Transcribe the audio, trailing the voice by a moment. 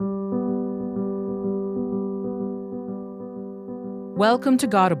Welcome to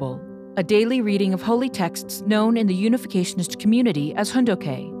Godable, a daily reading of holy texts known in the Unificationist community as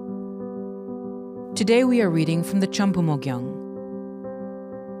Hundoke. Today we are reading from the Chambumo Gyeong.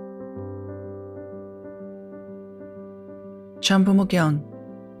 Chambumo Gyeong,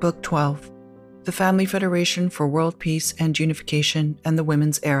 Book 12, The Family Federation for World Peace and Unification and the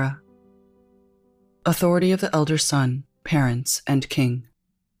Women's Era. Authority of the Elder Son, Parents, and King.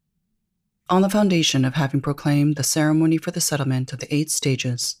 On the foundation of having proclaimed the ceremony for the settlement of the 8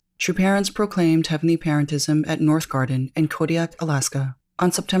 stages, true parents proclaimed Heavenly Parentism at North Garden in Kodiak, Alaska,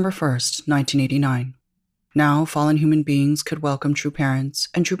 on September 1st, 1989. Now, fallen human beings could welcome true parents,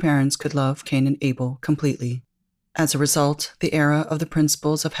 and true parents could love Cain and Abel completely. As a result, the era of the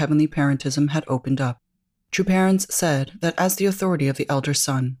principles of Heavenly Parentism had opened up. True parents said that as the authority of the Elder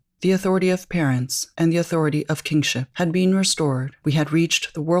Son, the authority of parents, and the authority of kingship had been restored, we had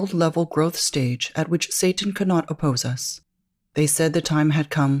reached the world-level growth stage at which Satan could not oppose us. They said the time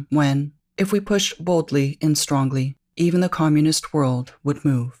had come when, if we pushed boldly and strongly, even the communist world would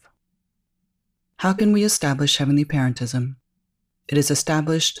move. How can we establish Heavenly Parentism? It is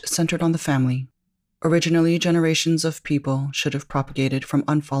established centered on the family. Originally, generations of people should have propagated from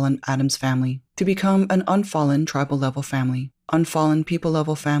unfallen Adam's family to become an unfallen tribal-level family, unfallen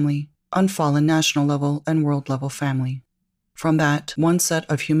people-level family, unfallen national-level and world-level family. From that one set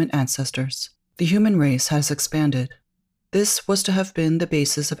of human ancestors, the human race has expanded. This was to have been the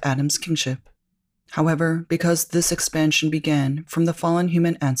basis of Adam's kingship. However, because this expansion began from the fallen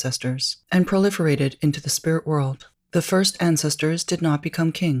human ancestors and proliferated into the spirit world, the first ancestors did not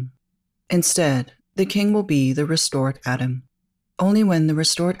become king. Instead, the king will be the restored Adam. Only when the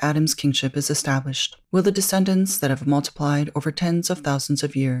restored Adam's kingship is established will the descendants that have multiplied over tens of thousands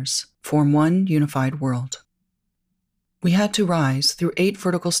of years form one unified world. We had to rise through 8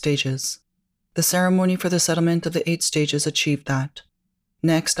 vertical stages. The ceremony for the settlement of the 8 stages achieved that.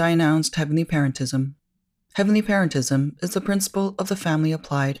 Next, I announced Heavenly Parentism. Heavenly Parentism is the principle of the family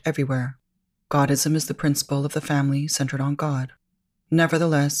applied everywhere. Godism is the principle of the family centered on God.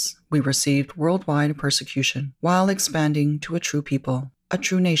 Nevertheless, we received worldwide persecution while expanding to a true people, a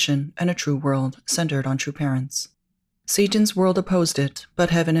true nation, and a true world centered on true parents. Satan's world opposed it, but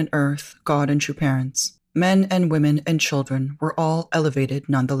heaven and earth, God and true parents, men and women and children were all elevated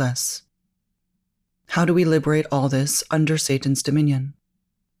nonetheless. How do we liberate all this under Satan's dominion?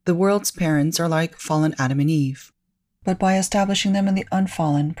 The world's parents are like fallen Adam and Eve, but by establishing them in the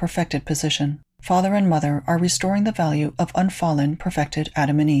unfallen, perfected position, Father and Mother are restoring the value of unfallen, perfected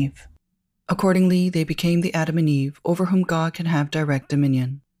Adam and Eve. Accordingly, they became the Adam and Eve over whom God can have direct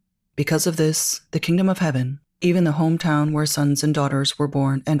dominion. Because of this, the kingdom of heaven, even the hometown where sons and daughters were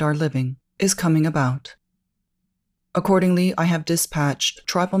born and are living, is coming about. Accordingly, I have dispatched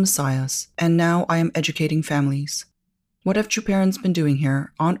tribal messiahs, and now I am educating families. What have true parents been doing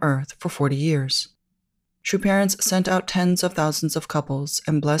here on earth for 40 years? True parents sent out tens of thousands of couples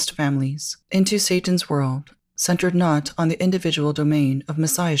and blessed families into Satan's world, centered not on the individual domain of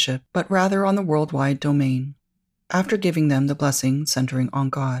messiahship, but rather on the worldwide domain. After giving them the blessing centering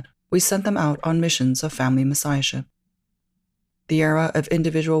on God, we sent them out on missions of family messiahship. The era of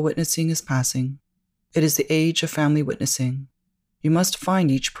individual witnessing is passing. It is the age of family witnessing. You must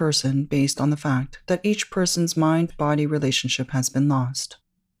find each person based on the fact that each person's mind-body relationship has been lost.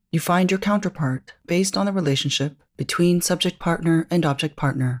 You find your counterpart based on the relationship between subject partner and object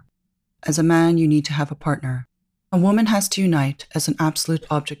partner. As a man, you need to have a partner. A woman has to unite as an absolute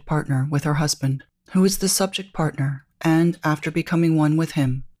object partner with her husband, who is the subject partner, and after becoming one with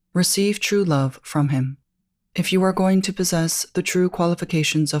him, receive true love from him. If you are going to possess the true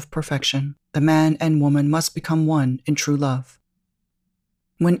qualifications of perfection, the man and woman must become one in true love.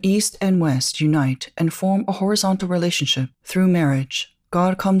 When East and West unite and form a horizontal relationship through marriage,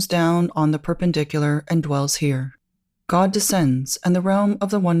 God comes down on the perpendicular and dwells here. God descends, and the realm of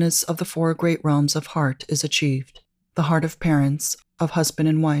the oneness of the 4 great realms of heart is achieved, the heart of parents, of husband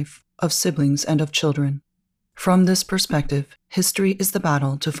and wife, of siblings and of children. From this perspective, history is the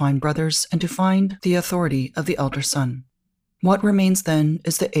battle to find brothers and to find the authority of the Elder Son. What remains then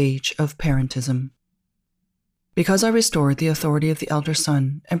is the age of parentism. Because I restored the authority of the Elder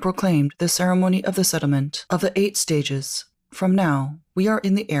Son and proclaimed the ceremony of the settlement of the 8 stages, from now, we are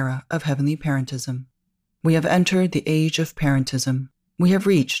in the era of Heavenly Parentism. We have entered the age of parentism. We have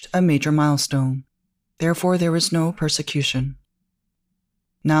reached a major milestone. Therefore, there is no persecution.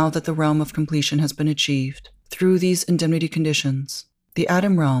 Now that the realm of completion has been achieved through these indemnity conditions, the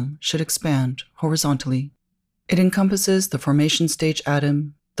Adam realm should expand horizontally. It encompasses the formation stage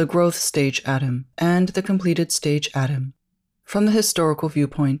Adam, the growth stage Adam, and the completed stage Adam. From the historical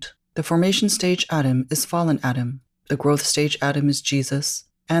viewpoint, the formation stage Adam is fallen Adam. The growth stage Adam is Jesus,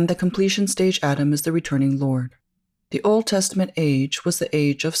 and the completion stage Adam is the returning Lord. The Old Testament age was the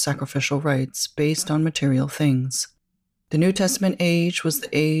age of sacrificial rites based on material things. The New Testament age was the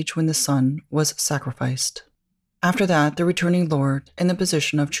age when the Son was sacrificed. After that, the returning Lord, in the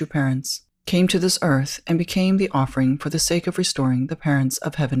position of true parents, came to this earth and became the offering for the sake of restoring the parents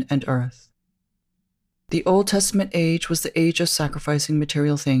of heaven and earth. The Old Testament age was the age of sacrificing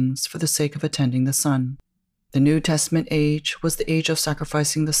material things for the sake of attending the Son. The New Testament age was the age of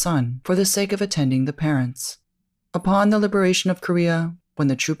sacrificing the Son for the sake of attending the parents. Upon the liberation of Korea, when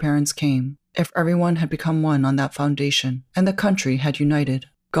the true parents came, if everyone had become one on that foundation and the country had united,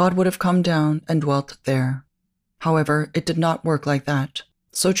 God would have come down and dwelt there. However, it did not work like that.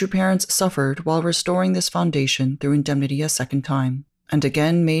 So true parents suffered while restoring this foundation through indemnity a second time, and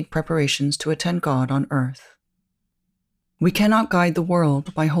again made preparations to attend God on earth. We cannot guide the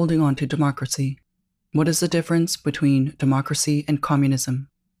world by holding on to democracy. What is the difference between democracy and communism?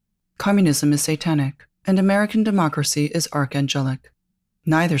 Communism is satanic, and American democracy is archangelic.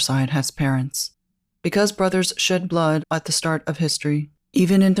 Neither side has parents. Because brothers shed blood at the start of history,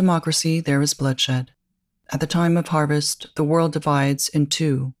 even in democracy there is bloodshed. At the time of harvest, the world divides in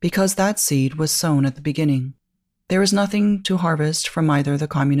two because that seed was sown at the beginning. There is nothing to harvest from either the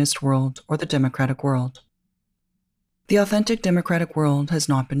communist world or the democratic world. The authentic democratic world has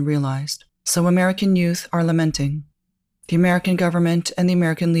not been realized, so American youth are lamenting. The American government and the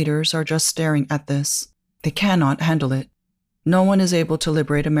American leaders are just staring at this. They cannot handle it. No one is able to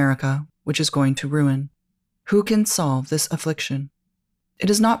liberate America, which is going to ruin. Who can solve this affliction?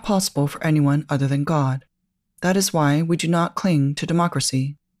 It is not possible for anyone other than God. That is why we do not cling to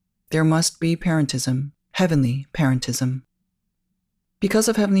democracy. There must be parentism, heavenly parentism. Because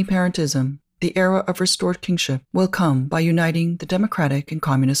of heavenly parentism, the era of restored kingship will come by uniting the democratic and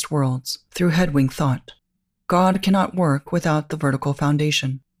communist worlds through headwing thought. God cannot work without the vertical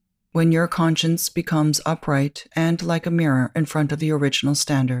foundation. When your conscience becomes upright and like a mirror in front of the original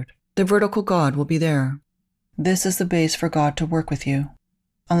standard, the vertical God will be there. This is the base for God to work with you.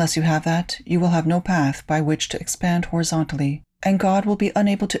 Unless you have that, you will have no path by which to expand horizontally, and God will be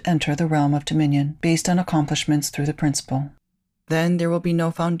unable to enter the realm of dominion based on accomplishments through the principle. Then there will be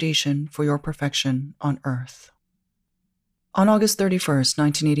no foundation for your perfection on earth. On August 31st,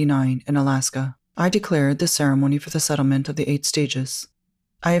 1989, in Alaska, I declared the ceremony for the settlement of the 8 stages.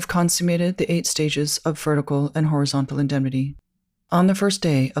 I have consummated the 8 stages of vertical and horizontal indemnity. On the first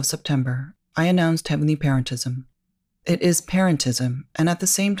day of September, I announced Heavenly Parentism. It is parentism, and at the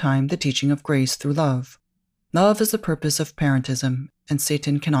same time the teaching of grace through love. Love is the purpose of parentism, and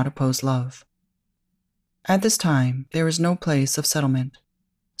Satan cannot oppose love. At this time, there is no place of settlement.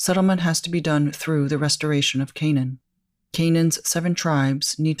 Settlement has to be done through the restoration of Canaan. Canaan's 7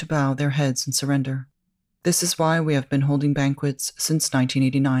 tribes need to bow their heads and surrender. This is why we have been holding banquets since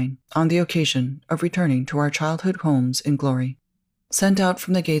 1989, on the occasion of returning to our childhood homes in glory. Sent out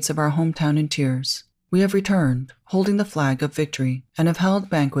from the gates of our hometown in tears, we have returned, holding the flag of victory, and have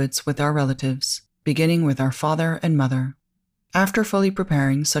held banquets with our relatives, beginning with our father and mother. After fully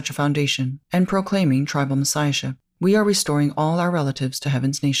preparing such a foundation and proclaiming tribal messiahship, we are restoring all our relatives to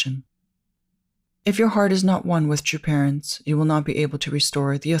heaven's nation. If your heart is not one with true parents, you will not be able to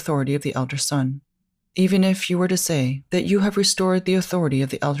restore the authority of the elder son. Even if you were to say that you have restored the authority of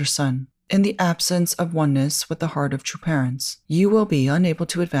the elder son, in the absence of oneness with the heart of true parents, you will be unable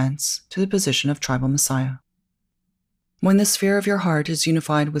to advance to the position of tribal Messiah. When the sphere of your heart is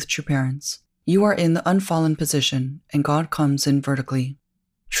unified with true parents, you are in the unfallen position, and God comes in vertically.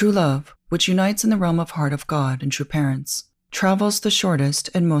 True love, which unites in the realm of heart of God and true parents, travels the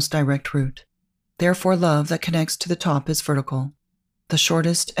shortest and most direct route. Therefore, love that connects to the top is vertical. The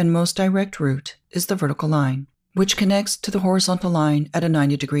shortest and most direct route is the vertical line, which connects to the horizontal line at a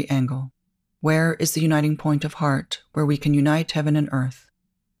 90-degree angle. Where is the uniting point of heart where we can unite heaven and earth?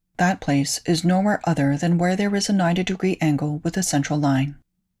 That place is nowhere other than where there is a 90-degree angle with a central line.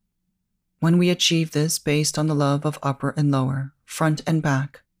 When we achieve this based on the love of upper and lower, front and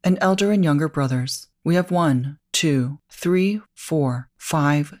back, and elder and younger brothers, we have 1, 2, 3, 4,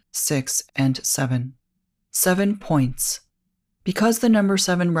 5, 6, and 7. 7 points. Because the number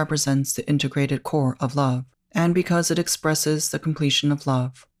 7 represents the integrated core of love, and because it expresses the completion of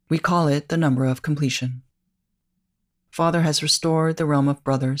love, we call it the number of completion. Father has restored the realm of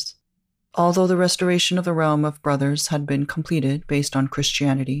brothers. Although the restoration of the realm of brothers had been completed based on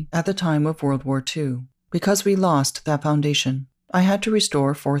Christianity at the time of World War II, because we lost that foundation, I had to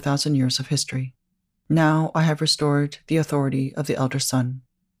restore 4,000 years of history. Now I have restored the authority of the elder son.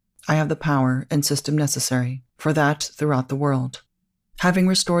 I have the power and system necessary for that throughout the world. Having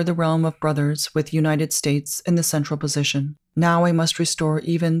restored the realm of brothers with United States in the central position, now I must restore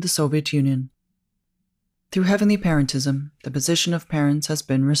even the Soviet Union. Through Heavenly Parentism, the position of parents has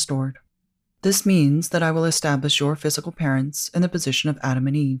been restored. This means that I will establish your physical parents in the position of Adam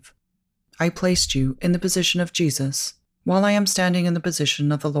and Eve. I placed you in the position of Jesus, while I am standing in the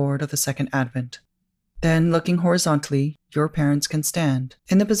position of the Lord of the Second Advent. Then, looking horizontally, your parents can stand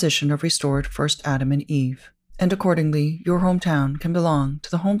in the position of restored first Adam and Eve, and accordingly, your hometown can belong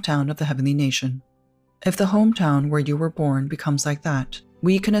to the hometown of the heavenly nation. If the hometown where you were born becomes like that,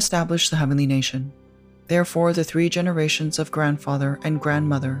 we can establish the heavenly nation. Therefore, the 3 generations of grandfather and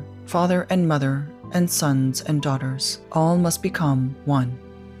grandmother, father and mother, and sons and daughters, all must become one.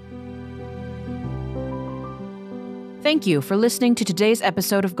 Thank you for listening to today's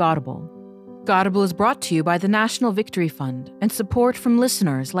episode of Godable. Godable is brought to you by the National Victory Fund and support from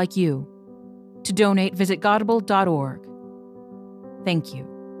listeners like you. To donate, visit godable.org. Thank you.